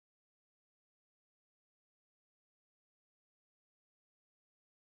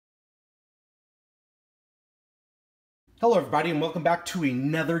Hello everybody and welcome back to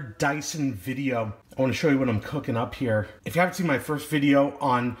another Dyson video. I want to show you what I'm cooking up here. If you haven't seen my first video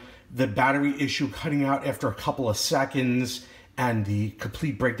on the battery issue cutting out after a couple of seconds and the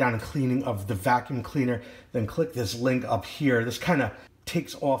complete breakdown and cleaning of the vacuum cleaner, then click this link up here. This kind of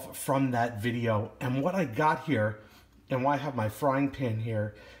takes off from that video. And what I got here and why I have my frying pan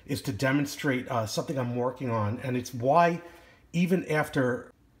here is to demonstrate something I'm working on. And it's why even after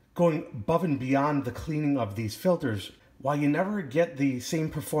going above and beyond the cleaning of these filters, while you never get the same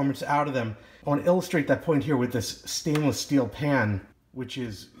performance out of them. I want to illustrate that point here with this stainless steel pan, which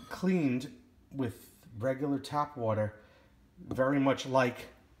is cleaned with regular tap water, very much like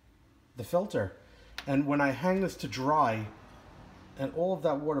the filter. And when I hang this to dry, and all of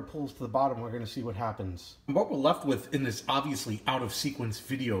that water pulls to the bottom, we're going to see what happens. What we're left with in this obviously out of sequence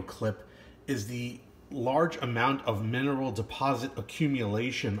video clip is the large amount of mineral deposit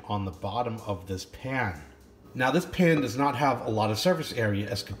accumulation on the bottom of this pan. Now this pan does not have a lot of surface area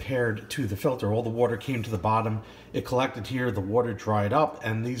as compared to the filter. All the water came to the bottom, it collected here, the water dried up,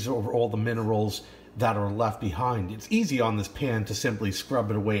 and these are all the minerals that are left behind. It's easy on this pan to simply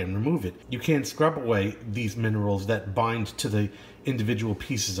scrub it away and remove it. You can't scrub away these minerals that bind to the individual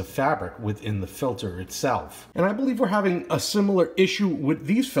pieces of fabric within the filter itself. And I believe we're having a similar issue with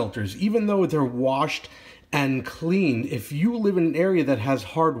these filters. Even though they're washed and cleaned, if you live in an area that has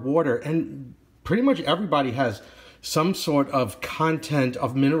hard water, and pretty much everybody has some sort of content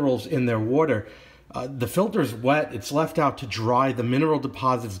of minerals in their water. The filter's wet, it's left out to dry, the mineral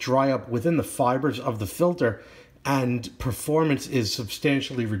deposits dry up within the fibers of the filter, and performance is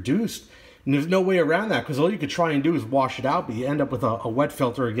substantially reduced. And there's no way around that, because all you could try and do is wash it out, but you end up with a wet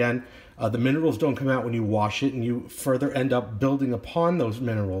filter again. The minerals don't come out when you wash it, and you further end up building upon those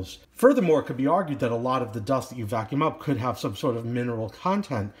minerals. Furthermore, it could be argued that a lot of the dust that you vacuum up could have some sort of mineral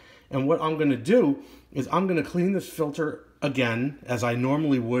content. And what I'm going to do is I'm going to clean this filter again, as I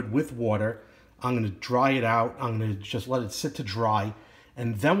normally would with water. I'm going to dry it out. I'm going to just let it sit to dry.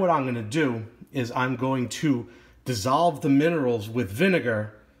 And then what I'm going to do is I'm going to dissolve the minerals with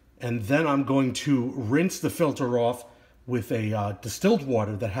vinegar, and then I'm going to rinse the filter off with a distilled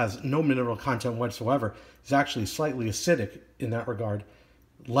water that has no mineral content whatsoever. It's actually slightly acidic in that regard.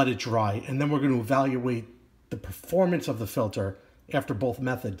 Let it dry, and then we're going to evaluate the performance of the filter after both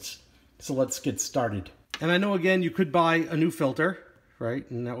methods. So let's get started. And I know, again, you could buy a new filter, right?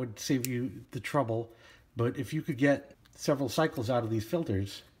 And that would save you the trouble. But if you could get several cycles out of these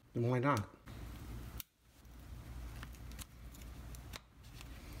filters, then why not?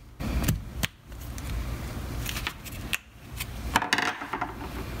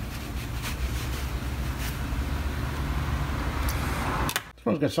 This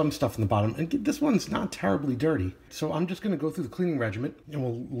one's got some stuff in the bottom, and this one's not terribly dirty. So I'm just going to go through the cleaning regimen, and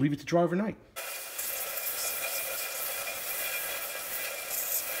we'll leave it to dry overnight.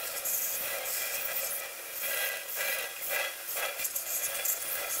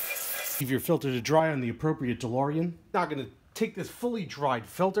 Leave your filter to dry on the appropriate DeLorean. Now I'm going to take this fully dried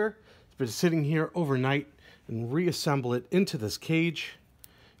filter. It's been sitting here overnight, and reassemble it into this cage.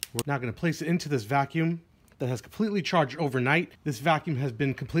 We're now going to place it into this vacuum that has completely charged overnight. This vacuum has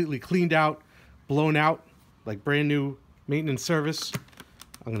been completely cleaned out, blown out, like brand new maintenance service.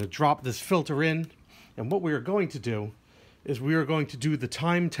 I'm going to drop this filter in, and what we are going to do is we are going to do the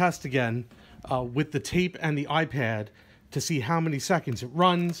time test again with the tape and the iPad to see how many seconds it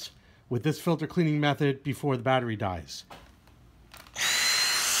runs with this filter cleaning method before the battery dies.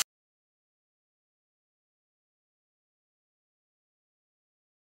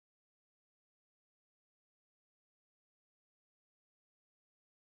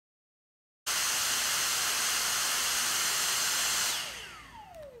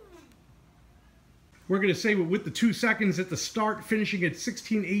 We're going to say with the 2 seconds at the start, finishing at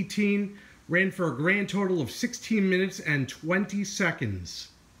 16:18, ran for a grand total of 16 minutes and 20 seconds.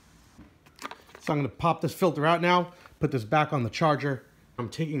 So I'm going to pop this filter out now, put this back on the charger. I'm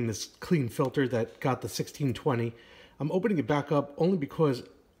taking this clean filter that got the 1620. I'm opening it back up only because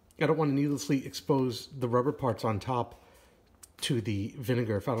I don't want to needlessly expose the rubber parts on top to the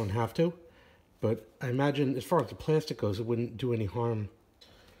vinegar if I don't have to. But I imagine as far as the plastic goes, it wouldn't do any harm.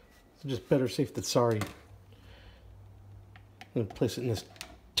 So just better safe than sorry. I'm going to place it in this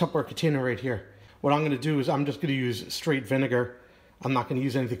Tupperware container right here. What I'm going to do is I'm just going to use straight vinegar. I'm not going to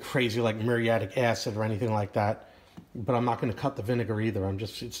use anything crazy like muriatic acid or anything like that. But I'm not going to cut the vinegar either.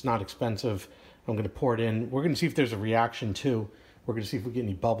 It's not expensive. I'm going to pour it in. We're going to see if there's a reaction too. We're going to see if we get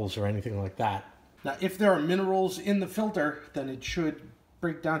any bubbles or anything like that. Now, if there are minerals in the filter, then it should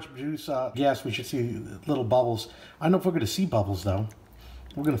break down to produce gas. We should see little bubbles. I don't know if we're going to see bubbles though.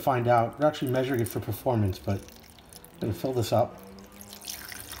 We're going to find out. We're actually measuring it for performance, but gonna fill this up.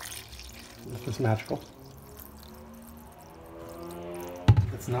 It's just magical.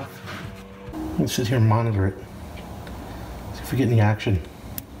 That's enough. Let's sit here and monitor it. See if we get any action.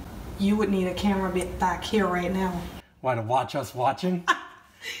 You would need a camera bit back here right now. Why, to watch us watching?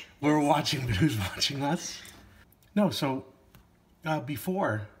 We're watching, but who's watching us? No, so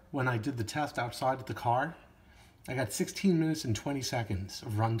before, when I did the test outside of the car, I got 16 minutes and 20 seconds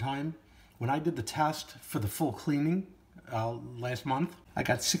of runtime. When I did the test for the full cleaning last month, I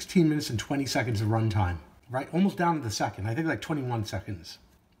got 16 minutes and 20 seconds of runtime, right? Almost down to the second. I think like 21 seconds.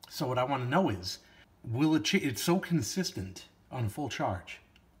 So what I want to know is, will it change? It's so consistent on full charge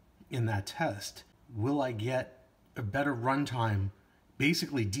in that test. Will I get a better runtime,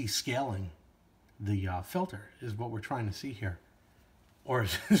 basically descaling the filter is what we're trying to see here? Or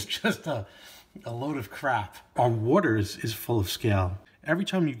is this just a load of crap? Our water is full of scale. Every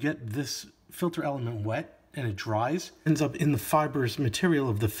time you get this filter element wet and it dries, it ends up in the fibrous material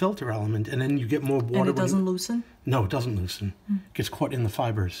of the filter element, and then you get more water. And it doesn't loosen? No, it doesn't loosen. It gets caught in the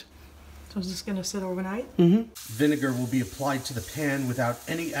fibers. So is this gonna sit overnight? Mm-hmm. Vinegar will be applied to the pan without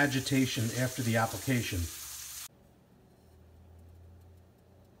any agitation after the application.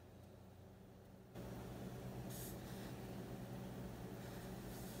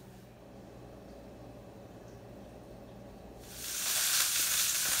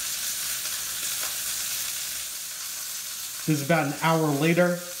 This is about an hour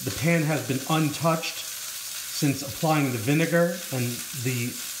later. The pan has been untouched since applying the vinegar, and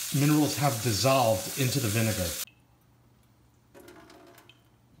the minerals have dissolved into the vinegar.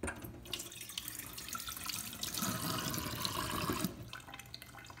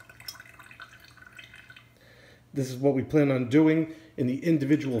 This is what we plan on doing in the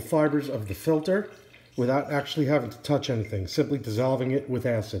individual fibers of the filter without actually having to touch anything, simply dissolving it with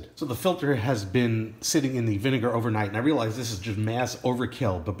acid. So the filter has been sitting in the vinegar overnight, and I realize this is just mass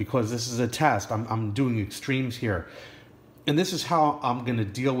overkill, but because this is a test, I'm doing extremes here. And this is how I'm gonna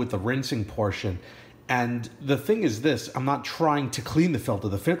deal with the rinsing portion. And the thing is this, I'm not trying to clean the filter.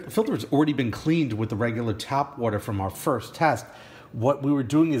 The filter has already been cleaned with the regular tap water from our first test. What we were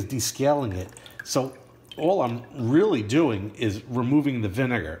doing is descaling it. So all I'm really doing is removing the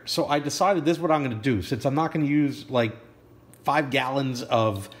vinegar. So I decided this is what I'm going to do. Since I'm not going to use like 5 gallons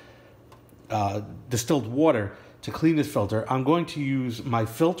of distilled water to clean this filter, I'm going to use my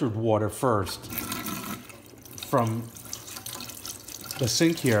filtered water first from the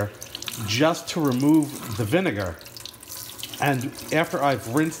sink here, just to remove the vinegar. And after I've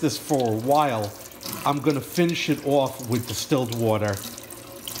rinsed this for a while, I'm going to finish it off with distilled water,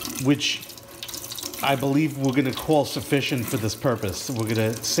 which I believe we're going to call sufficient for this purpose. We're going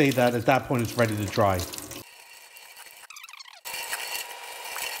to say that at that point it's ready to dry.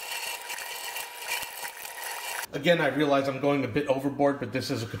 Again, I realize I'm going a bit overboard, but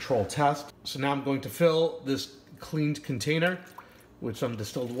this is a controlled test. So now I'm going to fill this cleaned container with some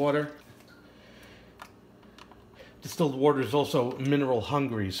distilled water. Distilled water is also mineral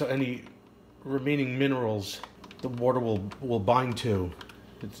hungry, so any remaining minerals the water will bind to.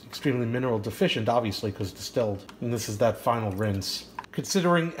 It's extremely mineral deficient, obviously, because distilled. And this is that final rinse.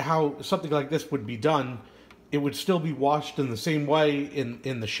 Considering how something like this would be done, it would still be washed in the same way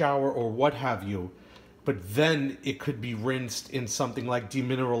in the shower or what have you. But then it could be rinsed in something like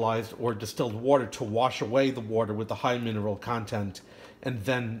demineralized or distilled water to wash away the water with the high mineral content. And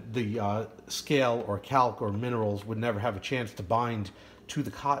then the scale or calc or minerals would never have a chance to bind to the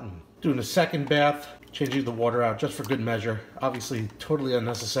cotton. Doing a second bath, changing the water out just for good measure. Obviously totally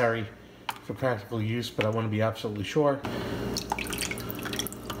unnecessary for practical use, but I want to be absolutely sure.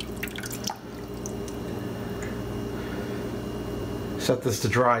 Set this to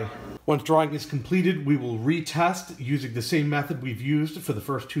dry. Once drying is completed, we will retest using the same method we've used for the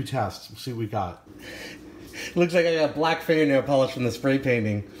first 2 tests. We'll see what we got. Looks like I got black fingernail polish from the spray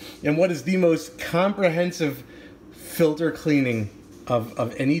painting. And what is the most comprehensive filter cleaning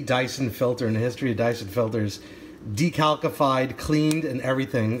of any Dyson filter in the history of Dyson filters. Decalcified, cleaned, and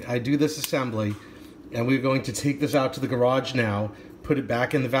everything. I do this assembly, and we're going to take this out to the garage now, put it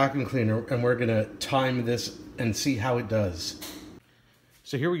back in the vacuum cleaner, and we're gonna time this and see how it does.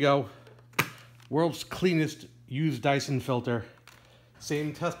 So here we go. World's cleanest used Dyson filter.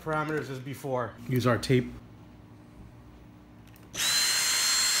 Same test parameters as before. Use our tape.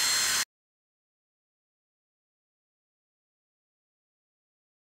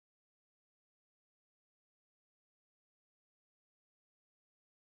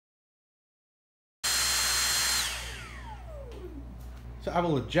 So I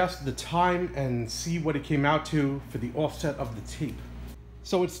will adjust the time and see what it came out to for the offset of the tape.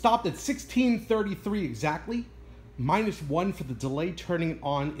 So it stopped at 16:33 exactly, -1 for the delay turning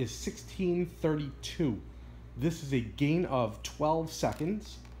on is 1632. This is a gain of 12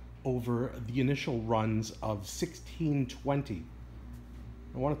 seconds over the initial runs of 1620.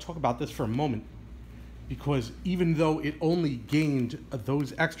 I want to talk about this for a moment, because even though it only gained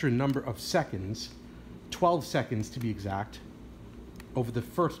those extra number of seconds, 12 seconds to be exact, over the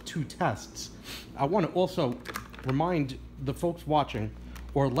first 2 tests, I want to also remind the folks watching,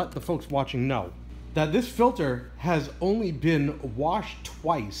 or let the folks watching know, that this filter has only been washed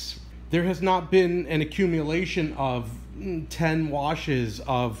twice. There has not been an accumulation of 10 washes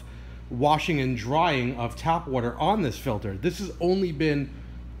of washing and drying of tap water on this filter. This has only been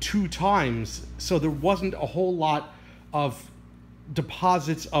 2 times, so there wasn't a whole lot of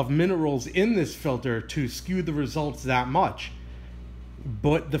deposits of minerals in this filter to skew the results that much.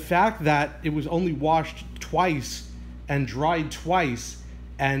 But the fact that it was only washed twice and dried twice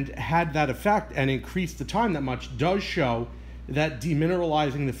and had that effect and increased the time that much does show that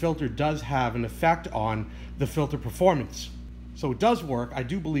demineralizing the filter does have an effect on the filter performance. So it does work. I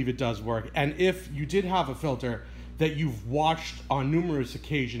do believe it does work. And if you did have a filter that you've washed on numerous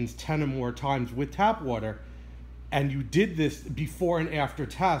occasions 10 or more times with tap water, and you did this before and after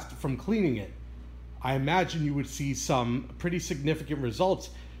test from cleaning it, I imagine you would see some pretty significant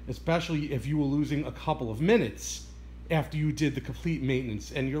results, especially if you were losing a couple of minutes after you did the complete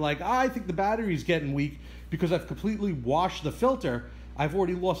maintenance. And you're like, I think the battery's getting weak because I've completely washed the filter. I've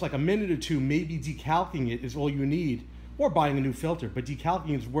already lost like a minute or 2. Maybe decalking it is all you need, or buying a new filter. But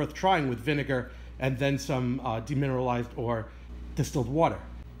decalking is worth trying with vinegar and then some demineralized or distilled water.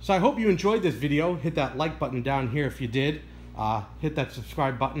 So I hope you enjoyed this video. Hit that like button down here if you did. Hit that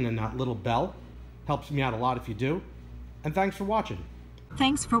subscribe button and that little bell. Helps me out a lot if you do. And thanks for watching.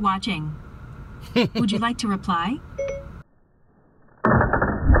 Thanks for watching. Would you like to reply?